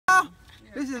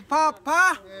This is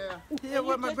Papa here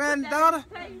with my granddaughter,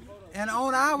 and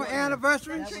on our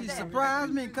anniversary, she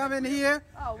surprised me coming here,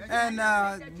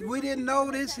 and we didn't know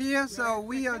this here, so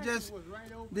we are just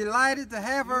delighted to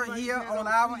have her here on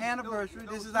our anniversary.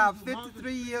 This is our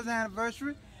 53 years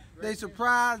anniversary. They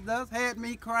surprised us, had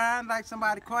me crying like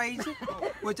somebody crazy,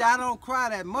 which I don't cry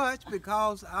that much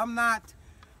because I'm not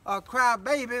a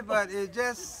crybaby, but it's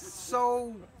just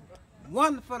so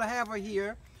wonderful to have her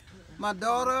here. My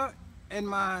daughter and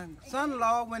my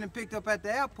son-in-law went and picked up at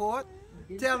the airport,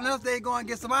 telling us they're going to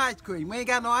get some ice cream. We ain't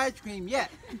got no ice cream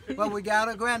yet, but we got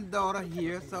a granddaughter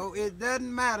here, so it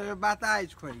doesn't matter about the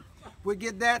ice cream. We'll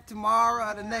get that tomorrow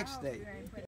or the next day.